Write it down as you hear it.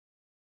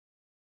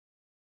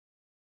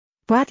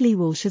Bradley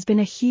Walsh has been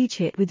a huge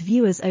hit with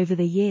viewers over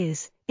the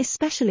years,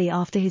 especially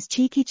after his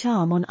cheeky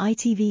charm on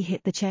ITV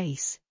hit The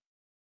Chase.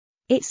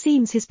 It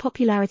seems his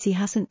popularity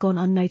hasn't gone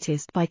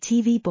unnoticed by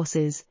TV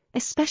bosses,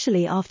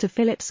 especially after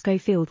Phillip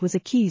Schofield was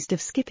accused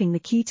of skipping the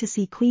queue to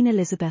see Queen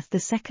Elizabeth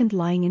II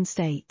lying in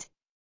state.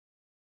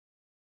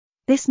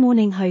 This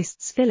Morning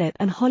hosts Phillip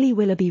and Holly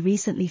Willoughby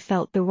recently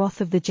felt the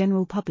wrath of the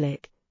general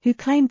public, who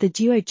claimed the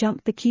duo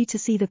jumped the queue to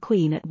see the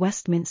Queen at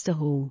Westminster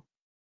Hall.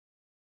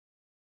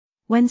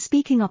 When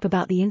speaking up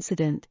about the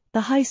incident,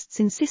 the hosts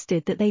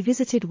insisted that they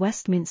visited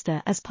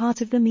Westminster as part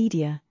of the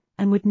media,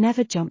 and would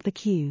never jump the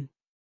queue.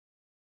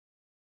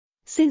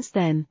 Since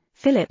then,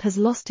 Phillip has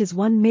lost his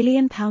 £1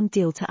 million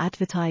deal to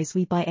advertise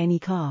We Buy Any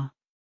Car.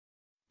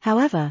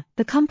 However,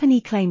 the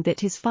company claimed that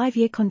his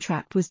 5-year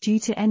contract was due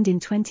to end in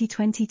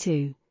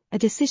 2022, a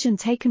decision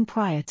taken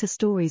prior to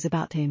stories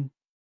about him.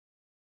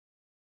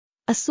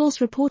 A source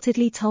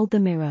reportedly told The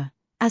Mirror,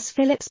 as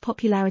Phillip's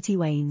popularity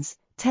wanes,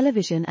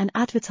 television and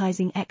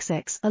advertising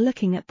execs are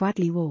looking at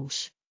Bradley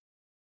Walsh.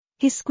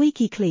 He's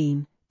squeaky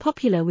clean,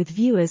 popular with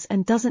viewers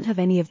and doesn't have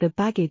any of the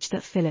baggage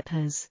that Phillip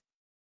has.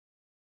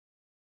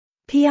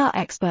 PR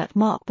expert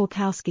Mark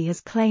Borkowski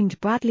has claimed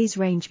Bradley's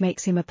range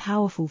makes him a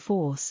powerful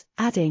force,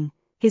 adding,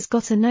 he's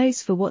got a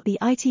nose for what the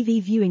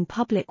ITV viewing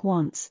public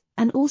wants,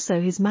 and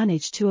also has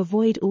managed to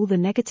avoid all the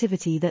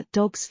negativity that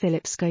dogs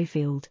Phillip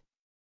Schofield.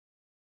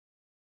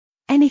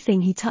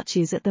 Anything he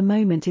touches at the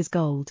moment is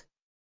gold.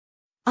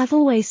 I've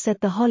always said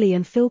the Holly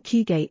and Phil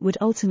Qgate would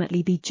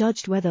ultimately be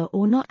judged whether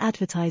or not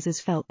advertisers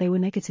felt they were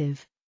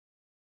negative.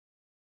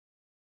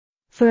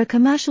 For a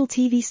commercial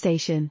TV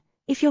station,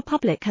 if your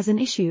public has an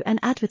issue and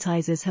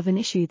advertisers have an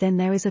issue, then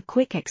there is a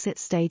quick exit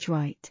stage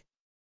right.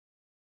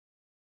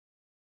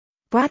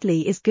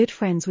 Bradley is good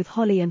friends with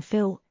Holly and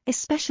Phil,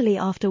 especially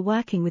after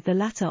working with the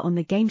latter on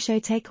the game show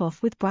Take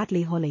Off with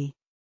Bradley Holly.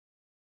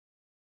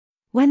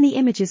 When the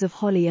images of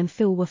Holly and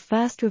Phil were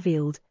first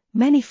revealed,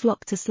 many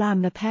flocked to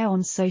slam the pair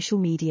on social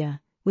media,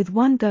 with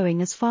one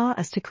going as far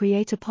as to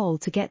create a poll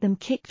to get them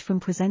kicked from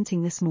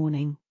presenting This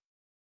Morning.